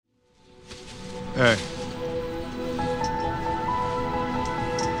Hey.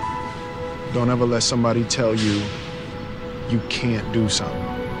 Don't ever let somebody tell you you can't do something.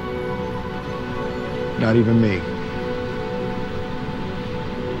 Not even me.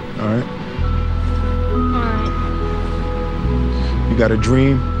 All right? All right. You got a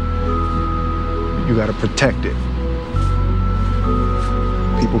dream, you got to protect it.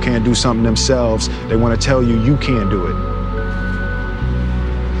 People can't do something themselves. They want to tell you you can't do it.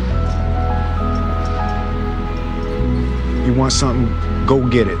 You want something, go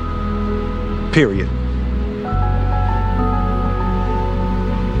get it. Period.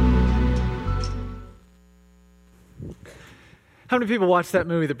 How many people watched that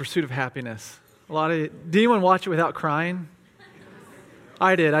movie, The Pursuit of Happiness? A lot of you. Did anyone watch it without crying?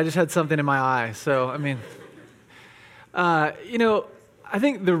 I did. I just had something in my eye. So, I mean, I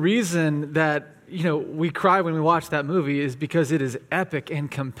think the reason that, we cry when we watch that movie is because it is epic and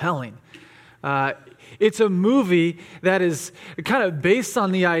compelling. It's a movie that is kind of based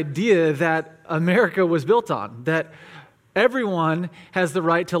on the idea that America was built on, that everyone has the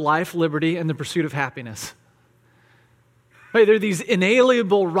right to life, liberty, and the pursuit of happiness. Right? There are these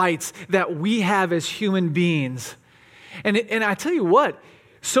inalienable rights that we have as human beings. And I tell you what,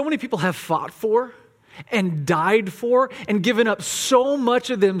 so many people have fought for and died for and given up so much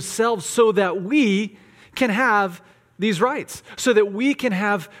of themselves so that we can have these rights, so that we can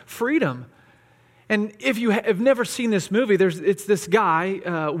have freedom. And if you have never seen this movie, it's this guy,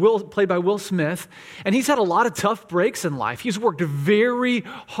 played by Will Smith, and he's had a lot of tough breaks in life. He's worked very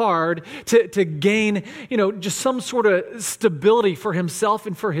hard to gain, just some sort of stability for himself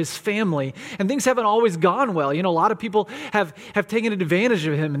and for his family. And things haven't always gone well. A lot of people have taken advantage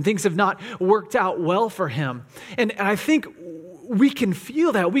of him, and things have not worked out well for him. And I think we can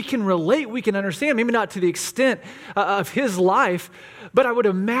feel that. We can relate. We can understand, maybe not to the extent of his life, but I would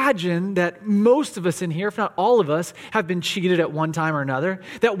imagine that most of us in here, if not all of us, have been cheated at one time or another,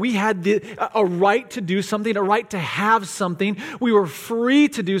 that we had a right to do something, a right to have something. We were free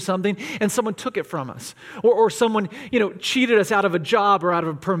to do something, and someone took it from us. Or someone, cheated us out of a job or out of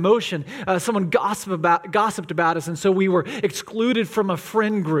a promotion. Someone gossiped about us, and so we were excluded from a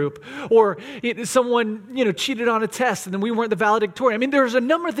friend group. Or someone, cheated on a test, and then we weren't the valedictorian. I mean, there's a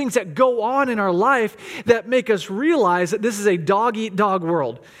number of things that go on in our life that make us realize that this is a dog-eat-dog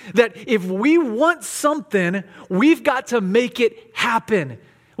world. That if we want something, we've got to make it happen.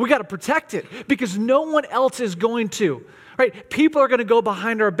 We got to protect it because no one else is going to. Right? People are going to go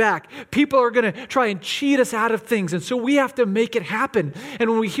behind our back. People are going to try and cheat us out of things. And so we have to make it happen. And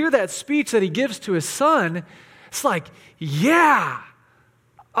when we hear that speech that he gives to his son, it's like, yeah.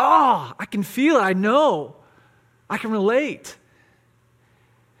 Oh, I can feel it. I know. I can relate.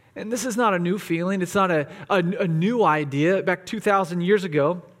 And this is not a new feeling. It's not a new idea. Back 2,000 years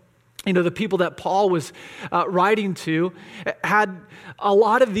ago, the people that Paul was writing to had a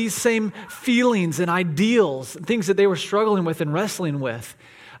lot of these same feelings and ideals, things that they were struggling with and wrestling with.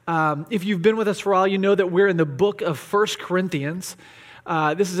 If you've been with us for a while, you know that we're in the book of 1 Corinthians.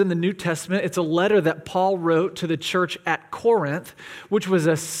 This is in the New Testament. It's a letter that Paul wrote to the church at Corinth, which was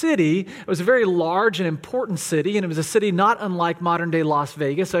a city. It was a very large and important city, and it was a city not unlike modern-day Las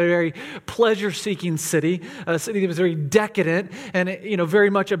Vegas, a very pleasure-seeking city, a city that was very decadent and, very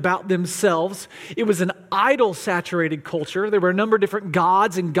much about themselves. It was an idol-saturated culture. There were a number of different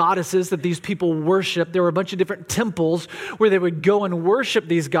gods and goddesses that these people worshiped. There were a bunch of different temples where they would go and worship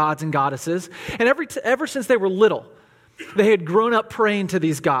these gods and goddesses. And ever since they were little, they had grown up praying to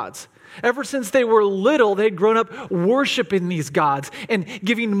these gods. Ever since they were little, they'd grown up worshiping these gods and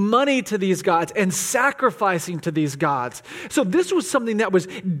giving money to these gods and sacrificing to these gods. So this was something that was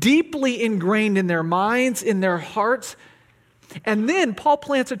deeply ingrained in their minds, in their hearts. And then Paul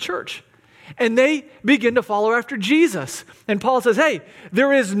plants a church. And they begin to follow after Jesus. And Paul says, hey,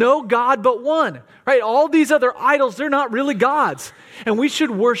 there is no God but one, right? All these other idols, they're not really gods. And we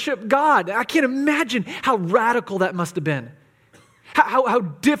should worship God. I can't imagine how radical that must have been. How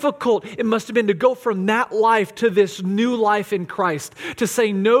difficult it must have been to go from that life to this new life in Christ, to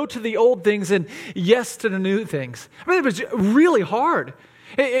say no to the old things and yes to the new things. I mean, it was really hard.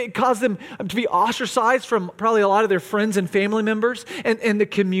 It caused them to be ostracized from probably a lot of their friends and family members and the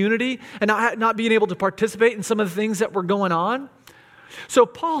community and not being able to participate in some of the things that were going on. So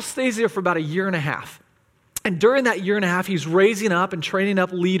Paul stays there for about a year and a half. And during that year and a half, he's raising up and training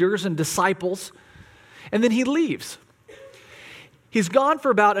up leaders and disciples. And then he leaves. He's gone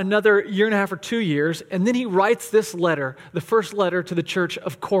for about another year and a half or 2 years, and then he writes this letter, the first letter to the church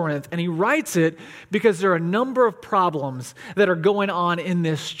of Corinth, and he writes it because there are a number of problems that are going on in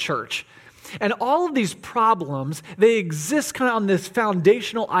this church. And all of these problems, they exist kind of on this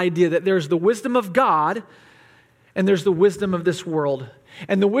foundational idea that there's the wisdom of God and there's the wisdom of this world.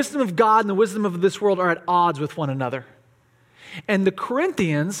 And the wisdom of God and the wisdom of this world are at odds with one another. And the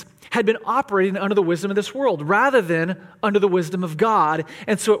Corinthians had been operating under the wisdom of this world rather than under the wisdom of God.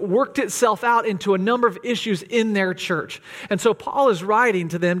 And so it worked itself out into a number of issues in their church. And so Paul is writing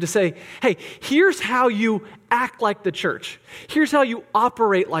to them to say, hey, here's how you act like the church. Here's how you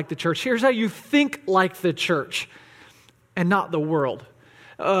operate like the church. Here's how you think like the church and not the world.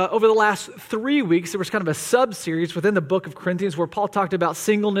 Over the last 3 weeks, there was kind of a sub-series within the book of Corinthians where Paul talked about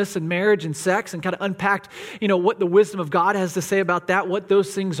singleness and marriage and sex and kind of unpacked, what the wisdom of God has to say about that, what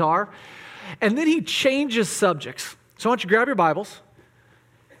those things are. And then he changes subjects. So I want you to grab your Bibles.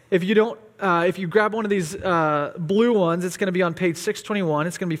 If you grab one of these blue ones, it's going to be on page 621.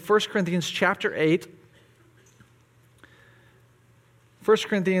 It's going to be 1 Corinthians chapter 8. 1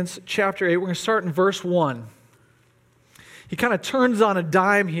 Corinthians chapter 8. We're going to start in verse 1. He kind of turns on a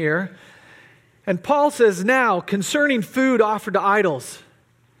dime here. And Paul says, now, concerning food offered to idols,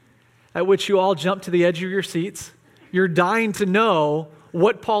 at which you all jump to the edge of your seats. You're dying to know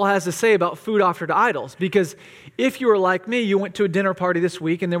what Paul has to say about food offered to idols. Because if you were like me, you went to a dinner party this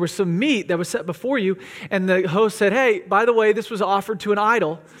week and there was some meat that was set before you. And the host said, hey, by the way, this was offered to an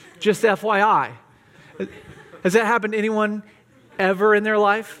idol. Just FYI. Has that happened to anyone ever in their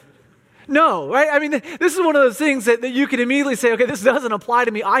life? No, right? I mean, this is one of those things that you can immediately say, okay, this doesn't apply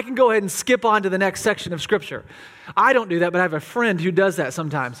to me. I can go ahead and skip on to the next section of Scripture. I don't do that, but I have a friend who does that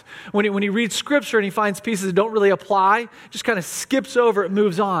sometimes. When he reads Scripture and he finds pieces that don't really apply, just kind of skips over it,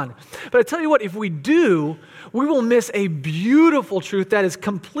 moves on. But I tell you what, if we do, we will miss a beautiful truth that is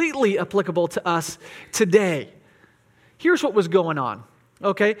completely applicable to us today. Here's what was going on.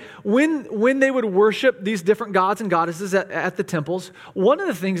 Okay, when they would worship these different gods and goddesses at the temples, one of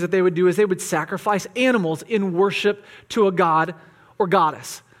the things that they would do is they would sacrifice animals in worship to a god or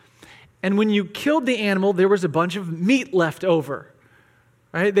goddess. And when you killed the animal, there was a bunch of meat left over.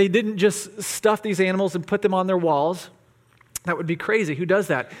 Right? They didn't just stuff these animals and put them on their walls. That would be crazy. Who does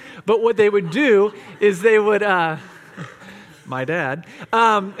that? But what they would do is they would... my dad,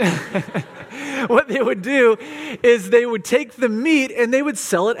 what they would do is they would take the meat and they would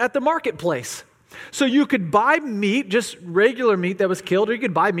sell it at the marketplace. So you could buy meat, just regular meat that was killed, or you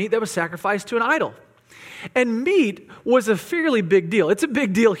could buy meat that was sacrificed to an idol. And meat was a fairly big deal. It's a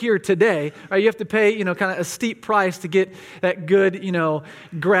big deal here today. Right? You have to pay, kind of a steep price to get that good,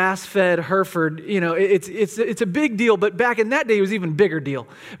 grass-fed Hereford. It's a big deal. But back in that day, it was an even bigger deal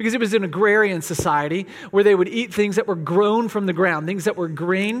because it was an agrarian society where they would eat things that were grown from the ground, things that were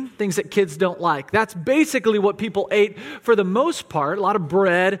green, things that kids don't like. That's basically what people ate for the most part. A lot of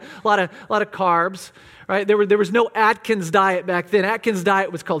bread, a lot of carbs. Right? There was no Atkins diet back then. Atkins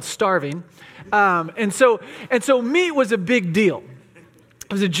diet was called starving. And so meat was a big deal.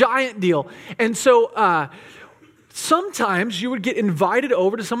 It was a giant deal. And so sometimes you would get invited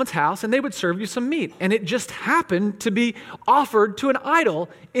over to someone's house and they would serve you some meat. And it just happened to be offered to an idol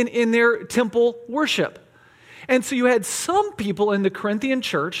in their temple worship. And so you had some people in the Corinthian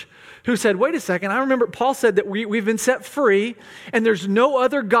church who said, wait a second, I remember Paul said that we've been set free and there's no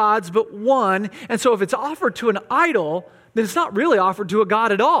other gods but one. And so if it's offered to an idol, then it's not really offered to a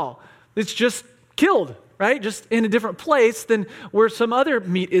god at all. It's just killed, right? Just in a different place than where some other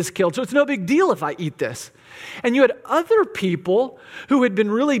meat is killed. So it's no big deal if I eat this. And you had other people who had been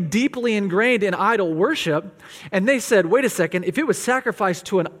really deeply ingrained in idol worship, and they said, wait a second, if it was sacrificed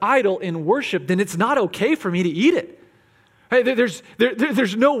to an idol in worship, then it's not okay for me to eat it. Right?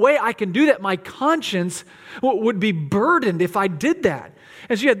 There's no way I can do that. My conscience would be burdened if I did that.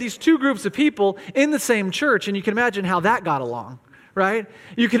 And so you had these two groups of people in the same church, and you can imagine how that got along. Right?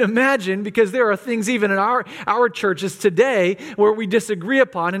 You can imagine, because there are things even in our churches today where we disagree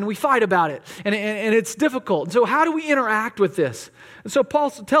upon and we fight about it. And it's difficult. So how do we interact with this? And so Paul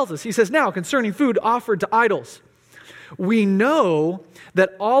tells us, he says, now concerning food offered to idols, we know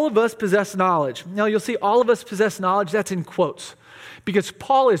that all of us possess knowledge. Now you'll see all of us possess knowledge. That's in quotes. Because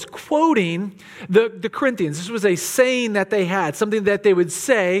Paul is quoting the Corinthians. This was a saying that they had, something that they would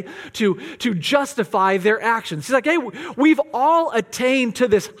say to justify their actions. He's like, hey, we've all attained to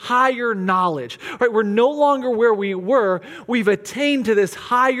this higher knowledge. Right? We're no longer where we were. We've attained to this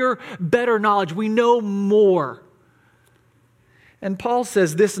higher, better knowledge. We know more. And Paul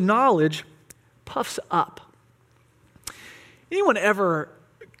says this knowledge puffs up. Anyone ever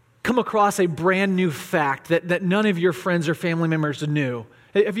come across a brand new fact that none of your friends or family members knew?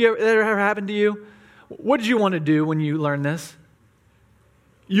 Have you ever happened to you? What did you want to do when you learned this?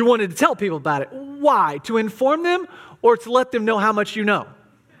 You wanted to tell people about it. Why? To inform them or to let them know how much you know?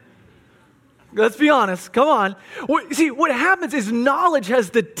 Let's be honest. Come on. See, what happens is knowledge has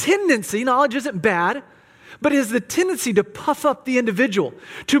the tendency, knowledge isn't bad, but it has the tendency to puff up the individual,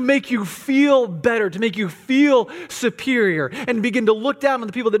 to make you feel better, to make you feel superior, and begin to look down on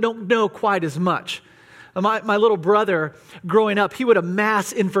the people that don't know quite as much. My little brother, growing up, he would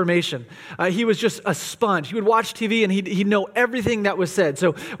amass information. He was just a sponge. He would watch TV and he'd know everything that was said.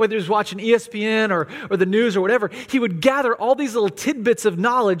 So whether he was watching ESPN or the news or whatever, he would gather all these little tidbits of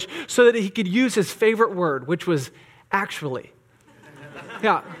knowledge so that he could use his favorite word, which was actually.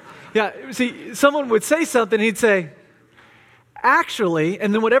 Yeah. See, someone would say something and he'd say, actually,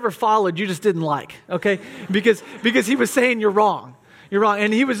 and then whatever followed, you just didn't like, okay? Because he was saying you're wrong. You're wrong.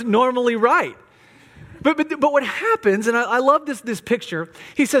 And he was normally right. But what happens, and I love this picture,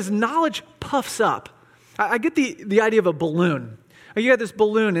 he says knowledge puffs up. I get the idea of a balloon. You got this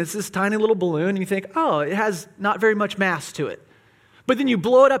balloon, it's this tiny little balloon, and you think, oh, it has not very much mass to it. But then you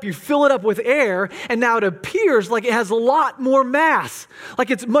blow it up, you fill it up with air, and now it appears like it has a lot more mass,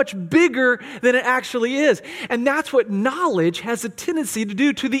 like it's much bigger than it actually is. And that's what knowledge has a tendency to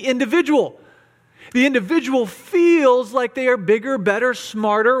do to the individual. The individual feels like they are bigger, better,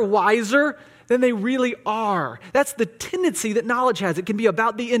 smarter, wiser than they really are. That's the tendency that knowledge has. It can be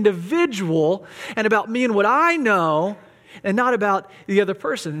about the individual and about me and what I know, and not about the other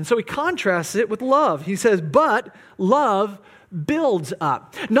person. And so he contrasts it with love. He says, but love builds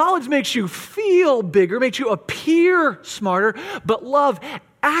up. Knowledge makes you feel bigger, makes you appear smarter, but love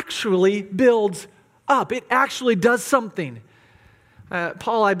actually builds up. It actually does something.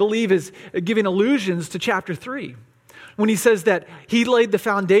 Paul, I believe, is giving allusions to chapter 3. When he says that he laid the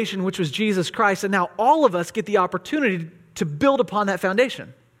foundation, which was Jesus Christ, and now all of us get the opportunity to build upon that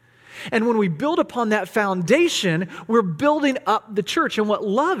foundation. And when we build upon that foundation, we're building up the church. And what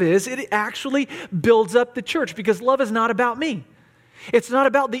love is, it actually builds up the church, because love is not about me. It's not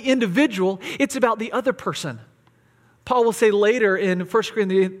about the individual, it's about the other person. Paul will say later in 1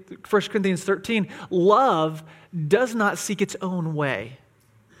 Corinthians 13, love does not seek its own way.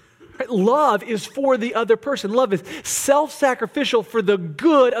 Love is for the other person. Love is self-sacrificial for the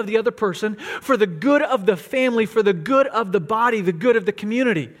good of the other person, for the good of the family, for the good of the body, the good of the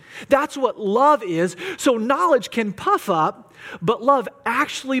community. That's what love is. So knowledge can puff up, but love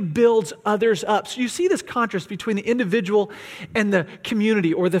actually builds others up. So you see this contrast between the individual and the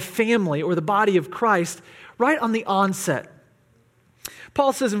community or the family or the body of Christ right on the onset.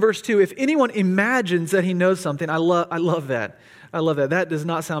 Paul says in verse 2, if anyone imagines that he knows something, I love that. I love that. That does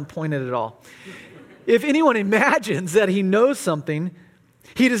not sound pointed at all. If anyone imagines that he knows something,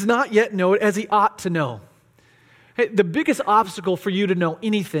 he does not yet know it as he ought to know. Hey, the biggest obstacle for you to know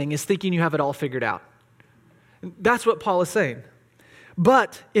anything is thinking you have it all figured out. That's what Paul is saying.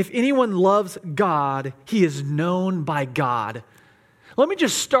 But if anyone loves God, he is known by God. Let me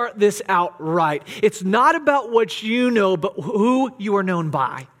just start this out right. It's not about what you know, but who you are known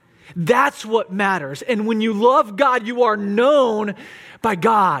by. That's what matters. And when you love God, you are known by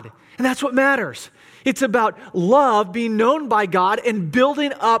God. And that's what matters. It's about love, being known by God, and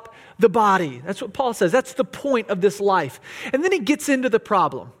building up the body. That's what Paul says. That's the point of this life. And then he gets into the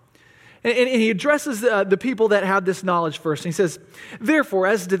problem. And he addresses the people that have this knowledge first. And he says, therefore,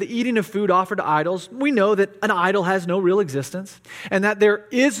 as to the eating of food offered to idols, we know that an idol has no real existence and that there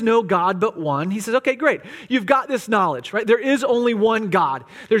is no God but one. He says, okay, great. You've got this knowledge, right? There is only one God.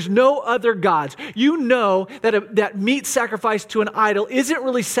 There's no other gods. You know that meat sacrificed to an idol isn't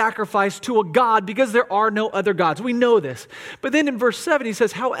really sacrificed to a God because there are no other gods. We know this. But then in verse 7, he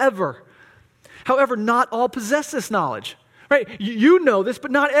says, however, not all possess this knowledge. Right? You know this,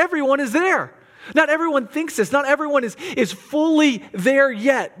 but not everyone is there. Not everyone thinks this. Not everyone is fully there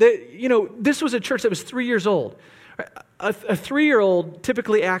yet. This was a church that was 3 years old. A 3-year-old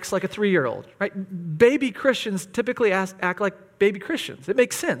typically acts like a 3-year-old. Right? Baby Christians typically act like baby Christians. It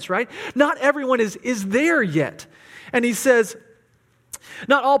makes sense, right? Not everyone is there yet. And he says,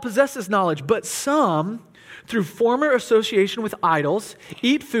 not all possess this knowledge, but some, through former association with idols,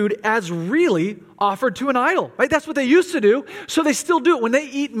 eat food as really offered to an idol. Right? That's what they used to do, so they still do it. When they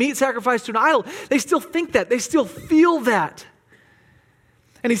eat meat sacrificed to an idol, they still think that. They still feel that.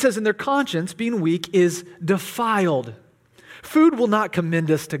 And he says, in their conscience, being weak, is defiled. Food will not commend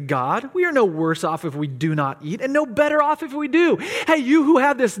us to God. We are no worse off if we do not eat, and no better off if we do. Hey, you who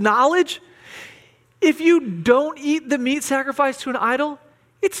have this knowledge, if you don't eat the meat sacrificed to an idol,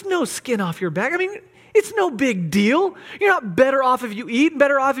 it's no skin off your back. I mean, it's no big deal. You're not better off if you eat,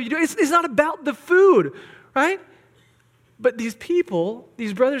 better off if you do. It's not about the food, right? But these people,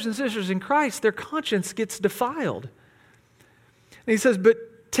 these brothers and sisters in Christ, their conscience gets defiled. And he says,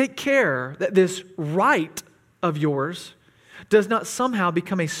 but take care that this right of yours does not somehow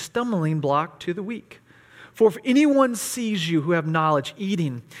become a stumbling block to the weak. For if anyone sees you who have knowledge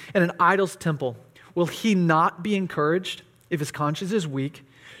eating in an idol's temple, will he not be encouraged, if his conscience is weak,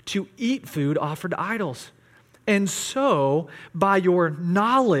 to eat food offered to idols? And so, by your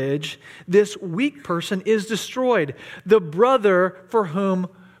knowledge, this weak person is destroyed, the brother for whom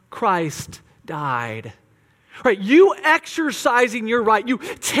Christ died. Right, you exercising your right, you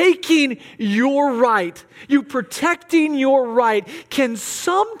taking your right, you protecting your right can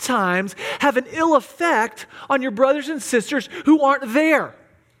sometimes have an ill effect on your brothers and sisters who aren't there.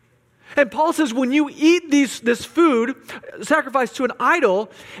 And Paul says when you eat this food sacrificed to an idol,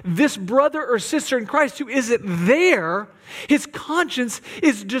 this brother or sister in Christ who isn't there, his conscience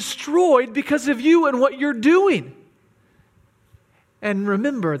is destroyed because of you and what you're doing. And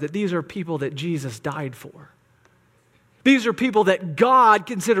remember that these are people that Jesus died for. These are people that God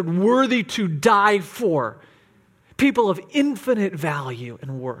considered worthy to die for. People of infinite value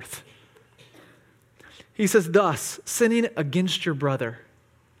and worth. He says, thus, sinning against your brother,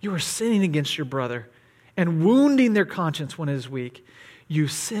 you are sinning against your brother and wounding their conscience when it is weak. You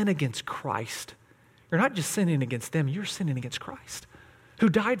sin against Christ. You're not just sinning against them, you're sinning against Christ, who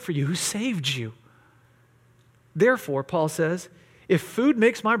died for you, who saved you. Therefore, Paul says, if food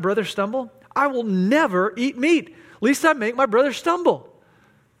makes my brother stumble, I will never eat meat, lest I make my brother stumble.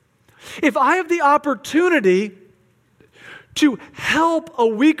 If I have the opportunity to help a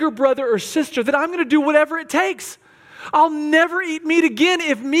weaker brother or sister, then I'm going to do whatever it takes. I'll never eat meat again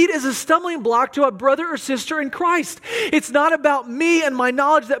if meat is a stumbling block to a brother or sister in Christ. It's not about me and my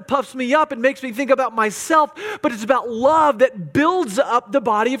knowledge that puffs me up and makes me think about myself, but it's about love that builds up the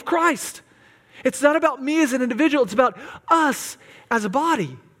body of Christ. It's not about me as an individual. It's about us as a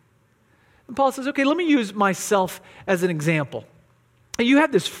body. And Paul says, okay, let me use myself as an example. You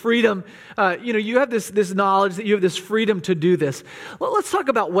have this freedom, you have this knowledge that you have this freedom to do this. Well, let's talk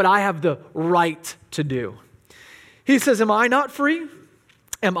about what I have the right to do. He says, am I not free?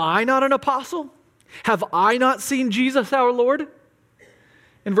 Am I not an apostle? Have I not seen Jesus our Lord?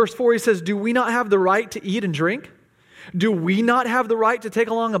 In verse 4 he says, do we not have the right to eat and drink? Do we not have the right to take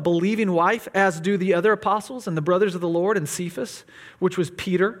along a believing wife, as do the other apostles and the brothers of the Lord and Cephas, which was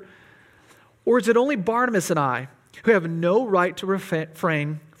Peter? Or is it only Barnabas and I who have no right to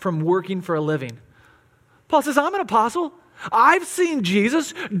refrain from working for a living? Paul says, I'm an apostle. I've seen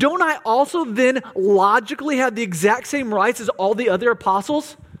Jesus. Don't I also then logically have the exact same rights as all the other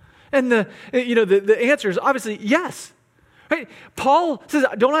apostles? And the answer is obviously yes. Right? Paul says,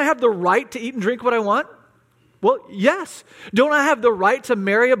 don't I have the right to eat and drink what I want? Well, yes. Don't I have the right to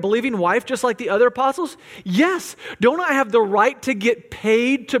marry a believing wife just like the other apostles? Yes. Don't I have the right to get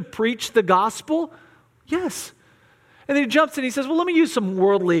paid to preach the gospel? Yes. And then he jumps in and he says, well, let me use some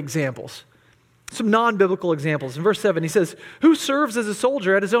worldly examples, some non-biblical examples. In verse 7, he says, who serves as a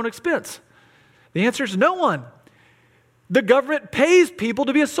soldier at his own expense? The answer is no one. The government pays people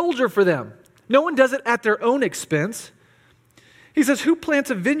to be a soldier for them. No one does it at their own expense. He says, who plants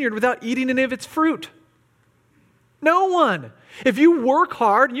a vineyard without eating any of its fruit? No one. If you work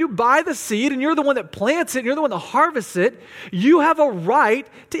hard and you buy the seed and you're the one that plants it and you're the one that harvests it, you have a right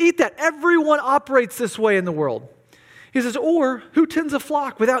to eat that. Everyone operates this way in the world. He says, or who tends a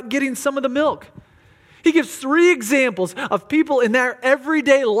flock without getting some of the milk? He gives 3 examples of people in their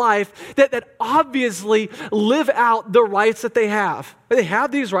everyday life that obviously live out the rights that they have. They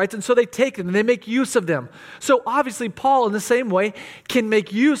have these rights, and so they take them and they make use of them. So obviously Paul, in the same way, can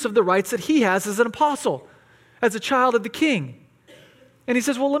make use of the rights that he has as an apostle, as a child of the king. And he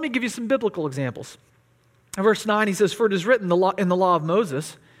says, well, let me give you some biblical examples. In verse 9, he says, for it is written in the law of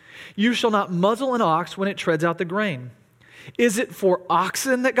Moses, you shall not muzzle an ox when it treads out the grain. Is it for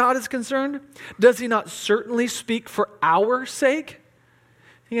oxen that God is concerned? Does he not certainly speak for our sake?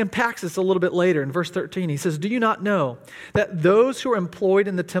 He unpacks this a little bit later in verse 13. He says, do you not know that those who are employed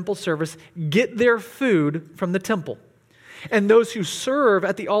in the temple service get their food from the temple? And those who serve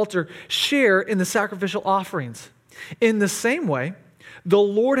at the altar share in the sacrificial offerings. In the same way, the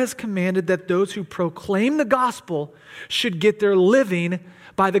Lord has commanded that those who proclaim the gospel should get their living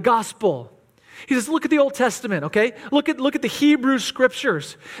by the gospel. He says, look at the Old Testament, okay? Look at the Hebrew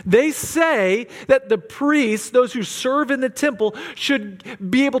scriptures. They say that the priests, those who serve in the temple, should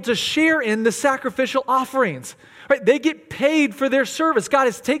be able to share in the sacrificial offerings. Right? They get paid for their service. God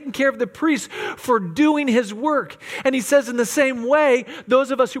has taken care of the priests for doing his work. And he says in the same way, those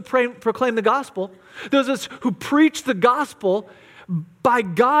of us who proclaim the gospel, those of us who preach the gospel, by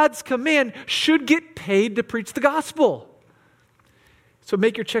God's command, should get paid to preach the gospel. So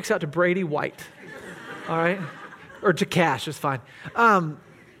make your checks out to Brady White, all right? Or to Cash, is fine.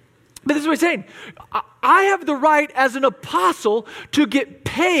 But this is what he's saying. I have the right as an apostle to get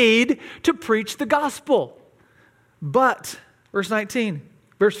paid to preach the gospel. But, verse 15,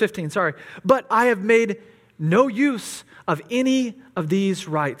 but I have made no use of any of these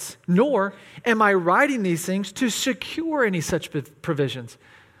rights, nor am I writing these things to secure any such provisions.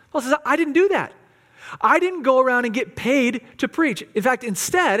 Paul says, I didn't do that. I didn't go around and get paid to preach. In fact,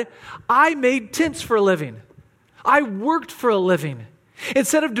 instead, I made tents for a living. I worked for a living.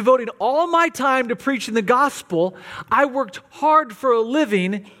 Instead of devoting all my time to preaching the gospel, I worked hard for a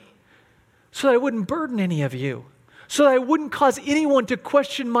living so that I wouldn't burden any of you, so that I wouldn't cause anyone to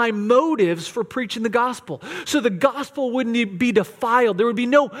question my motives for preaching the gospel, so the gospel wouldn't be defiled. There would be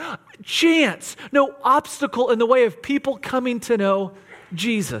no chance, no obstacle in the way of people coming to know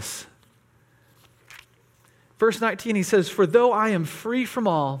Jesus. Verse 19, he says, for though I am free from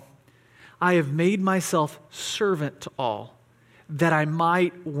all, I have made myself servant to all, that I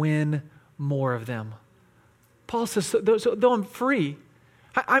might win more of them. Paul says, so though I'm free,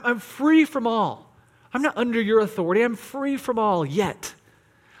 I'm free from all. I'm not under your authority. I'm free from all, yet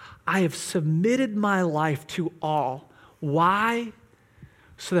I have submitted my life to all. Why?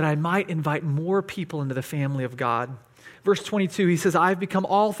 So that I might invite more people into the family of God. Verse 22, he says, I've become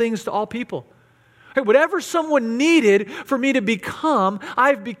all things to all people. Hey, whatever someone needed for me to become,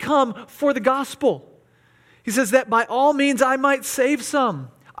 I've become for the gospel. He says that by all means I might save some.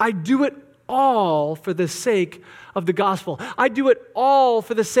 I do it all for the sake of the gospel. I do it all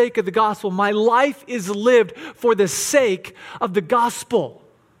for the sake of the gospel. My life is lived for the sake of the gospel.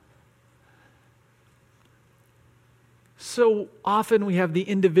 So often we have the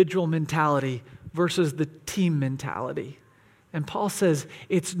individual mentality versus the team mentality. And Paul says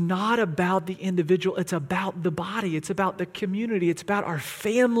it's not about the individual, it's about the body, it's about the community, it's about our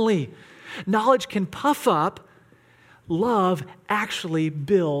family. Knowledge can puff up. Love actually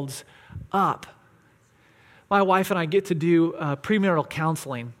builds up. My wife and I get to do premarital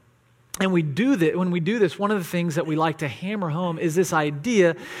counseling. And when we do this, one of the things that we like to hammer home is this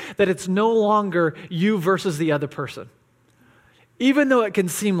idea that it's no longer you versus the other person. Even though it can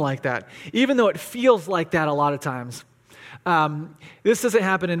seem like that, even though it feels like that a lot of times. This doesn't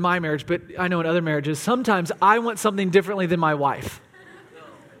happen in my marriage, but I know in other marriages, sometimes I want something differently than my wife.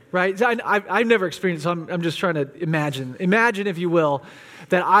 Right? I've never experienced it, so I'm just trying to imagine. Imagine, if you will,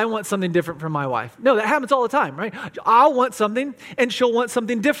 that I want something different from my wife. No, that happens all the time, right? I'll want something, and she'll want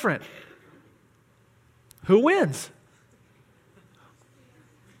something different. Who wins?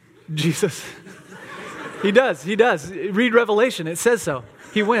 Jesus. He does. Read Revelation. It says so.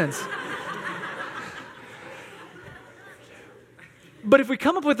 He wins. But if we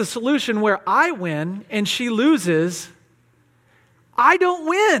come up with a solution where I win and she loses, I don't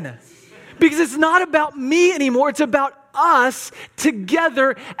win, because it's not about me anymore. It's about us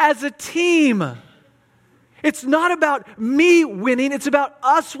together as a team. It's not about me winning. It's about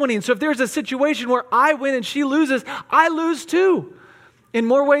us winning. So if there's a situation where I win and she loses, I lose too, in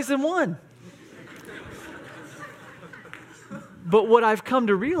more ways than one. But what I've come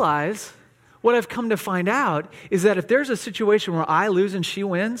to realize, what I've come to find out, is that if there's a situation where I lose and she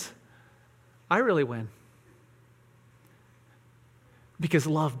wins, I really win. Because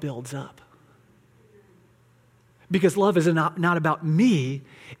love builds up. Because love is not about me,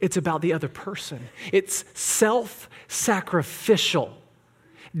 it's about the other person. It's self-sacrificial.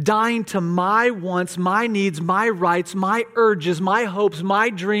 Dying to my wants, my needs, my rights, my urges, my hopes, my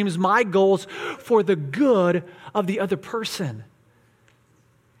dreams, my goals for the good of the other person.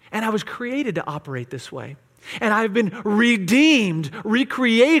 And I was created to operate this way. And I've been redeemed,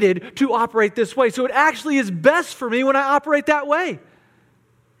 recreated to operate this way. So it actually is best for me when I operate that way.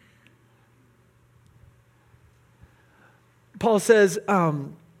 Paul says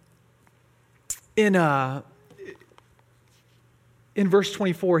in verse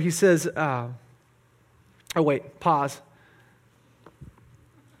 24, he says, pause.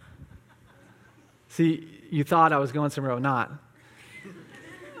 See, you thought I was going somewhere, not.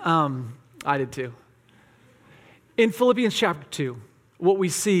 I did too. In Philippians chapter 2, what we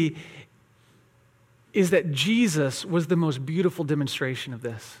see is that Jesus was the most beautiful demonstration of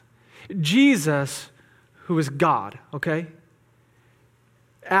this. Jesus, who is God, okay?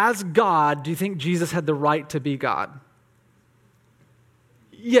 As God, do you think Jesus had the right to be God?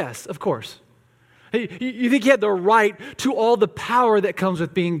 Yes, of course. You think he had the right to all the power that comes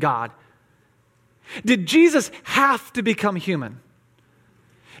with being God? Did Jesus have to become human?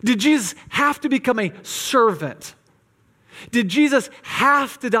 Did Jesus have to become a servant? Did Jesus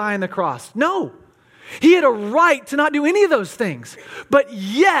have to die on the cross? No. He had a right to not do any of those things. But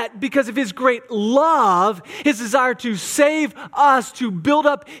yet, because of his great love, his desire to save us, to build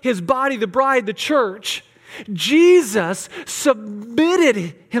up his body, the bride, the church, Jesus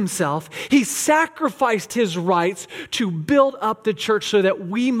submitted himself. He sacrificed his rights to build up the church so that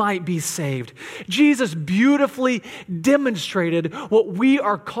we might be saved. Jesus beautifully demonstrated what we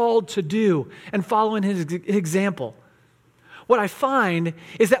are called to do and following his example. What I find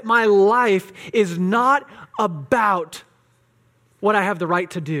is that my life is not about what I have the right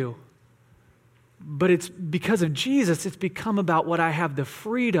to do, but it's because of Jesus, it's become about what I have the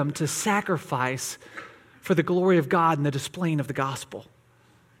freedom to sacrifice for the glory of God and the displaying of the gospel.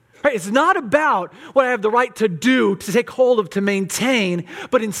 Right? It's not about what I have the right to do, to take hold of, to maintain,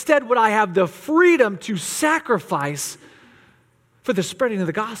 but instead what I have the freedom to sacrifice for the spreading of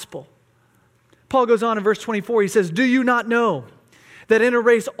the gospel. Paul goes on in verse 24, he says, "Do you not know that in a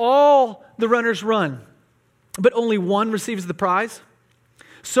race all the runners run, but only one receives the prize?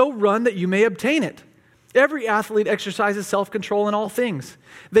 So run that you may obtain it. Every athlete exercises self-control in all things.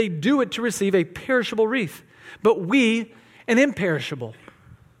 They do it to receive a perishable wreath, but we an imperishable."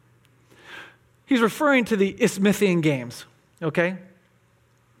 He's referring to the Isthmian Games, okay?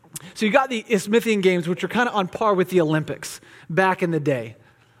 So you got the Isthmian Games, which are kind of on par with the Olympics back in the day.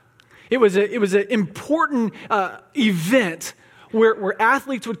 It was an important event where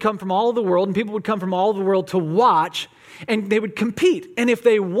athletes would come from all over the world and people would come from all over the world to watch, and they would compete. And if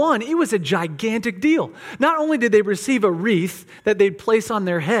they won, it was a gigantic deal. Not only did they receive a wreath that they'd place on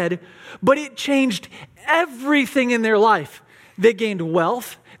their head, but it changed everything in their life. They gained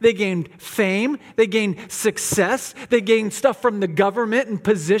wealth, they gained fame, they gained success, they gained stuff from the government and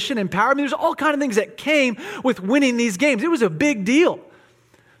position and power. I mean, there's all kinds of things that came with winning these games. It was a big deal.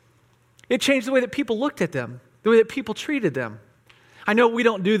 It changed the way that people looked at them, the way that people treated them. I know we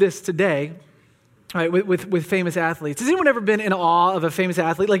don't do this today, right, with famous athletes. Has anyone ever been in awe of a famous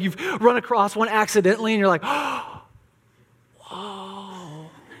athlete? Like you've run across one accidentally and you're like, oh, whoa.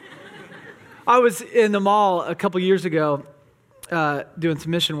 I was in the mall a couple years ago doing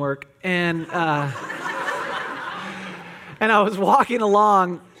some mission work, and I was walking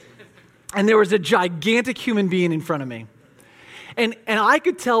along, and there was a gigantic human being in front of me. And I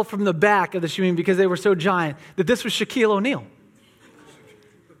could tell from the back of the human, because they were so giant, that this was Shaquille O'Neal.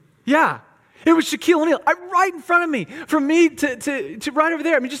 Yeah, it was Shaquille O'Neal, right in front of me, from me to right over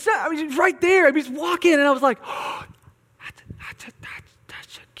there. I mean, just right there. I mean, just walking, and I was like, oh, that's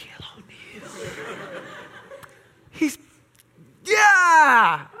Shaquille O'Neal.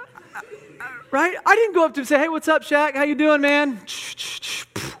 Yeah, right? I didn't go up to him and say, "Hey, what's up, Shaq? How you doing, man?"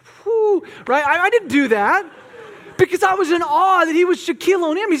 Right? I didn't do that because I was in awe that he was Shaquille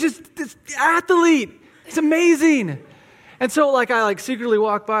O'Neal. He's just this athlete. He's amazing. And so, I secretly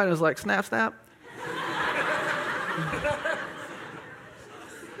walked by and I was like, "Snap, snap."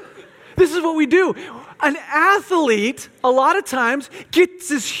 This is what we do. An athlete, a lot of times, gets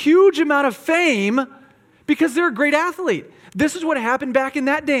this huge amount of fame because they're a great athlete. This is what happened back in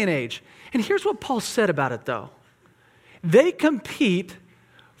that day and age. And here's what Paul said about it, though. They compete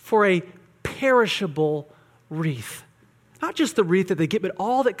for a perishable wreath. Not just the wreath that they get, but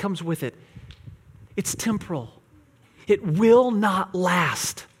all that comes with it. It's temporal. It will not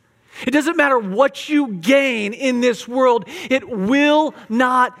last. It doesn't matter what you gain in this world. It will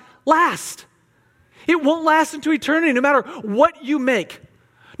not last. It won't last into eternity, no matter what you make.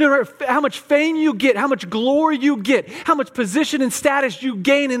 No matter how much fame you get, how much glory you get, how much position and status you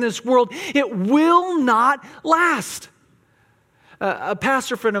gain in this world, it will not last. A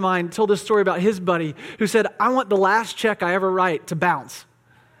pastor friend of mine told this story about his buddy who said, "I want the last check I ever write to bounce."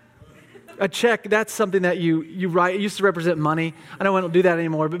 A check, that's something that you write. It used to represent money. I know I don't do that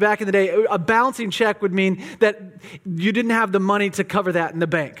anymore, but back in the day, a bouncing check would mean that you didn't have the money to cover that in the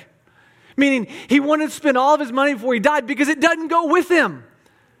bank. Meaning he wanted to spend all of his money before he died because it doesn't go with him.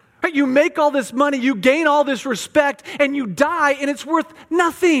 Right? You make all this money, you gain all this respect, and you die, and it's worth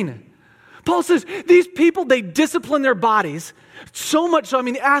nothing. Paul says these people, they discipline their bodies so much so,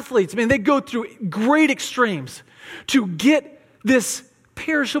 the athletes, they go through great extremes to get this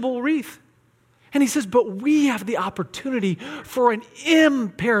perishable wreath. And he says, but we have the opportunity for an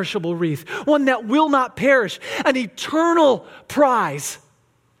imperishable wreath, one that will not perish, an eternal prize.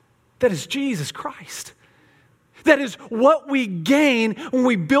 That is Jesus Christ. That is what we gain when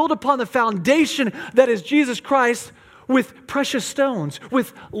we build upon the foundation that is Jesus Christ with precious stones,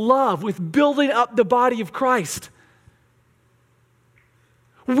 with love, with building up the body of Christ.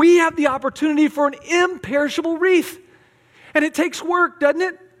 We have the opportunity for an imperishable wreath. And it takes work, doesn't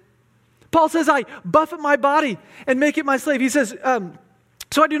it? Paul says, I buffet my body and make it my slave. He says,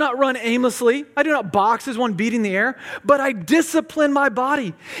 So I do not run aimlessly. I do not box as one beating the air, but I discipline my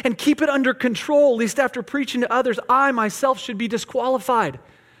body and keep it under control, lest after preaching to others, I myself should be disqualified.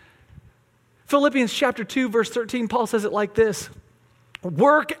 Philippians chapter 2, verse 13, Paul says it like this: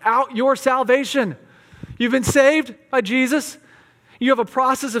 work out your salvation. You've been saved by Jesus. You have a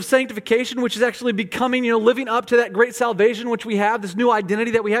process of sanctification, which is actually becoming, living up to that great salvation which we have, this new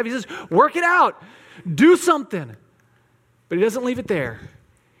identity that we have. He says, work it out. Do something. But he doesn't leave it there.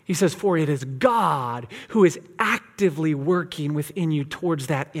 He says, for it is God who is actively working within you towards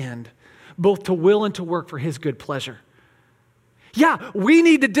that end, both to will and to work for his good pleasure. Yeah, we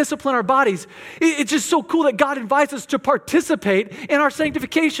need to discipline our bodies. It's just so cool that God invites us to participate in our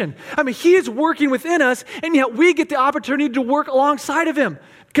sanctification. I mean, he is working within us, and yet we get the opportunity to work alongside of him.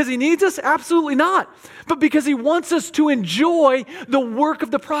 Because he needs us? Absolutely not. But because he wants us to enjoy the work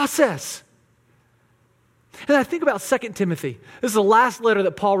of the process. And I think about 2 Timothy. This is the last letter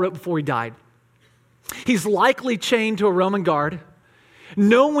that Paul wrote before he died. He's likely chained to a Roman guard,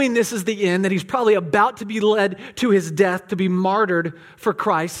 knowing this is the end, that he's probably about to be led to his death, to be martyred for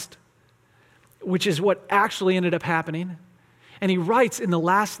Christ, which is what actually ended up happening. And he writes in the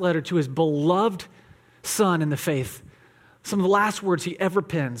last letter to his beloved son in the faith, some of the last words he ever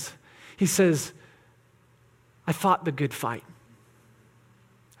pens. He says, I fought the good fight.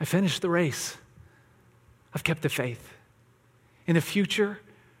 I finished the race. I've kept the faith. In the future,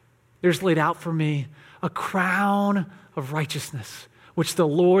 there's laid out for me a crown of righteousness, which the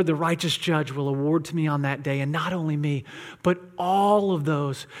Lord, the righteous judge, will award to me on that day. And not only me, but all of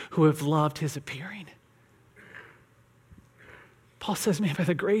those who have loved his appearing. Paul says, man, by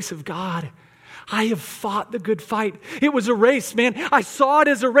the grace of God, I have fought the good fight. It was a race, man. I saw it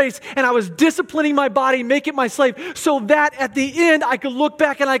as a race, and I was disciplining my body, make it my slave, so that at the end I could look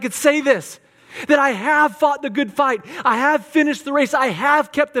back and I could say this, that I have fought the good fight. I have finished the race. I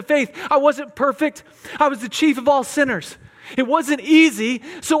have kept the faith. I wasn't perfect. I was the chief of all sinners. It wasn't easy.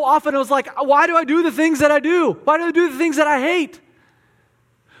 So often I was like, why do I do the things that I do? Why do I do the things that I hate?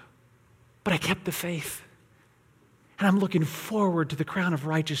 But I kept the faith. And I'm looking forward to the crown of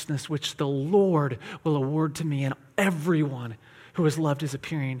righteousness, which the Lord will award to me and everyone who has loved his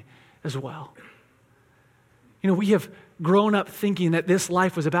appearing as well. We have grown up thinking that this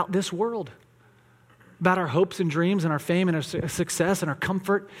life was about this world, about our hopes and dreams and our fame and our success and our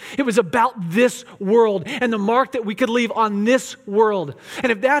comfort. It was about this world and the mark that we could leave on this world.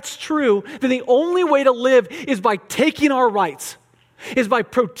 And if that's true, then the only way to live is by taking our rights, is by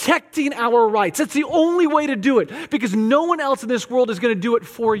protecting our rights. That's the only way to do it, because no one else in this world is going to do it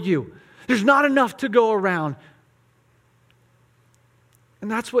for you. There's not enough to go around. And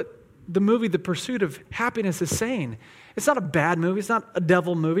that's what the movie The Pursuit of Happiness is saying. It's not a bad movie. It's not a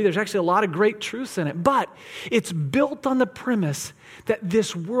devil movie. There's actually a lot of great truths in it. But it's built on the premise that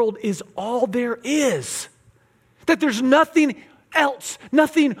this world is all there is. That there's nothing else,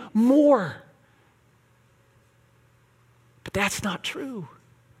 nothing more. But that's not true.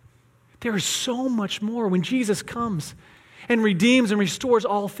 There is so much more. When Jesus comes and redeems and restores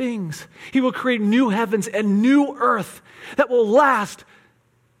all things, he will create new heavens and new earth that will last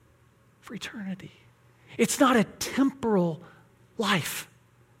for eternity. It's not a temporal life,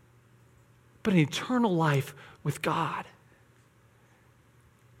 but an eternal life with God.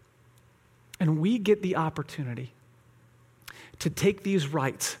 And we get the opportunity to take these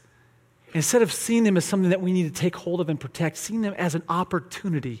rights, instead of seeing them as something that we need to take hold of and protect, seeing them as an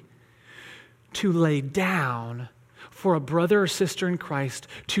opportunity to lay down for a brother or sister in Christ,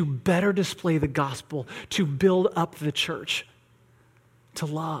 to better display the gospel, to build up the church, to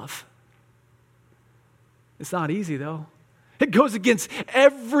love. It's not easy, though. It goes against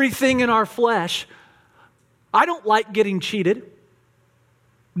everything in our flesh. I don't like getting cheated.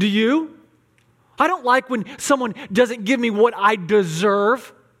 Do you? I don't like when someone doesn't give me what I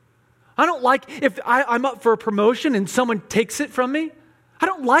deserve. I don't like if I'm up for a promotion and someone takes it from me. I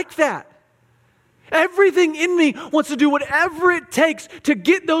don't like that. Everything in me wants to do whatever it takes to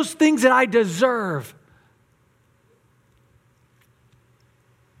get those things that I deserve.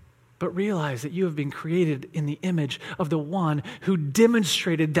 But realize that you have been created in the image of the one who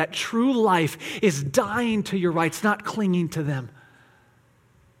demonstrated that true life is dying to your rights, not clinging to them.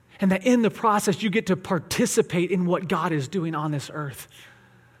 And that in the process, you get to participate in what God is doing on this earth.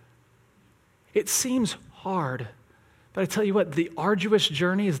 It seems hard, but I tell you what, the arduous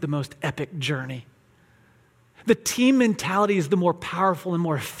journey is the most epic journey. The team mentality is the more powerful and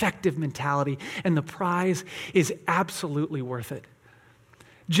more effective mentality, and the prize is absolutely worth it.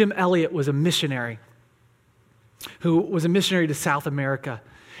 Jim Elliot was a missionary who was a missionary to South America.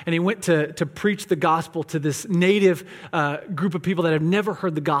 And he went to preach the gospel to this native group of people that had never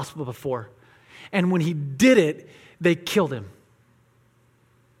heard the gospel before. And when he did it, they killed him.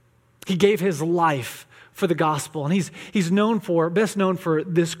 He gave his life for the gospel. And he's best known for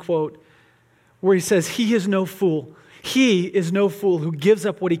this quote where he says, "He is no fool. He is no fool who gives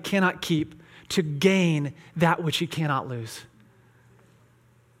up what he cannot keep to gain that which he cannot lose."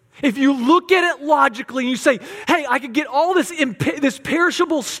 If you look at it logically and you say, hey, I could get all this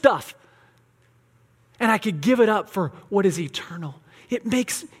perishable stuff and I could give it up for what is eternal. It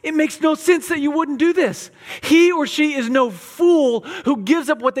makes no sense that you wouldn't do this. He or she is no fool who gives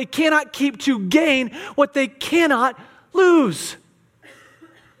up what they cannot keep to gain what they cannot lose.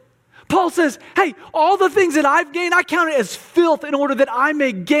 Paul says, hey, all the things that I've gained, I count it as filth in order that I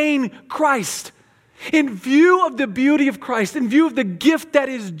may gain Christ. In view of the beauty of Christ, in view of the gift that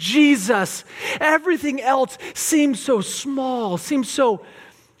is Jesus, everything else seems so small, seems so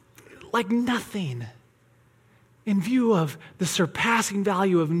like nothing. In view of the surpassing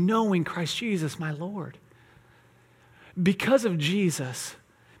value of knowing Christ Jesus, my Lord. Because of Jesus,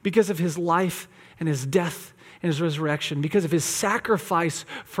 because of his life and his death and his resurrection, because of his sacrifice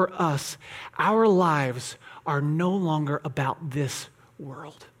for us, our lives are no longer about this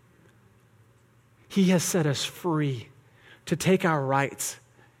world. He has set us free to take our rights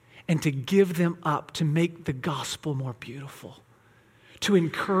and to give them up to make the gospel more beautiful, to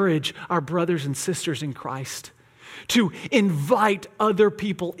encourage our brothers and sisters in Christ, to invite other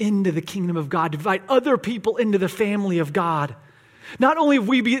people into the kingdom of God, to invite other people into the family of God. Not only have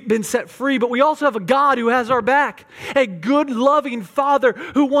we been set free, but we also have a God who has our back, a good, loving Father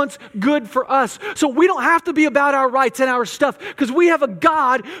who wants good for us. So we don't have to be about our rights and our stuff because we have a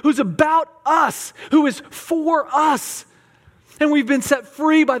God who's about us, who is for us. And we've been set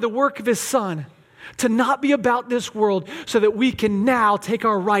free by the work of his Son to not be about this world so that we can now take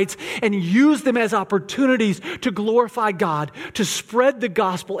our rights and use them as opportunities to glorify God, to spread the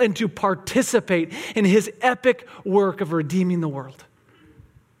gospel, and to participate in his epic work of redeeming the world.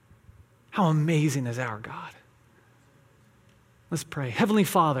 How amazing is our God? Let's pray. Heavenly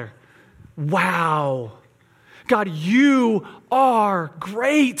Father, wow. God, you are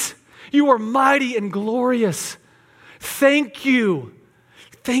great. You are mighty and glorious. Thank you.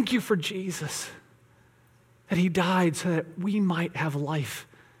 Thank you for Jesus. That he died so that we might have life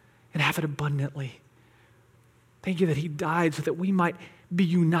and have it abundantly. Thank you that he died so that we might be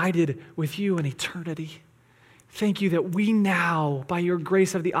united with you in eternity. Thank you that we now, by your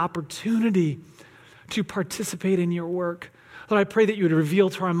grace, have the opportunity to participate in your work. Lord, I pray that you would reveal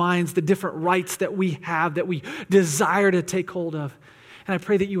to our minds the different rights that we have, that we desire to take hold of. And I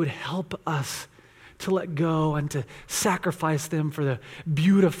pray that you would help us to let go and to sacrifice them for the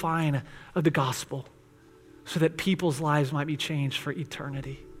beautifying of the gospel, so that people's lives might be changed for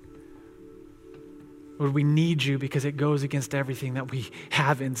eternity. Lord, we need you because it goes against everything that we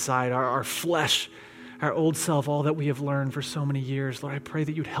have inside, our flesh, our old self, all that we have learned for so many years. Lord, I pray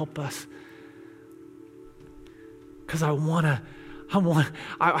that you'd help us because I want to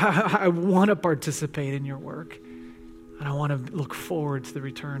participate in your work, and I want to look forward to the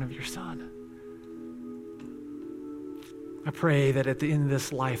return of your Son. I pray that at the end of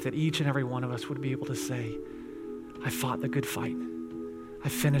this life that each and every one of us would be able to say, I fought the good fight. I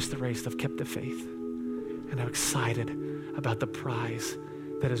finished the race. I've kept the faith. And I'm excited about the prize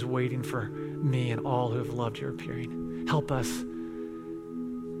that is waiting for me and all who have loved your appearing. Help us.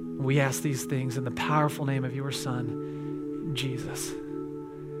 We ask these things in the powerful name of your Son, Jesus.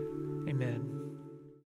 Amen.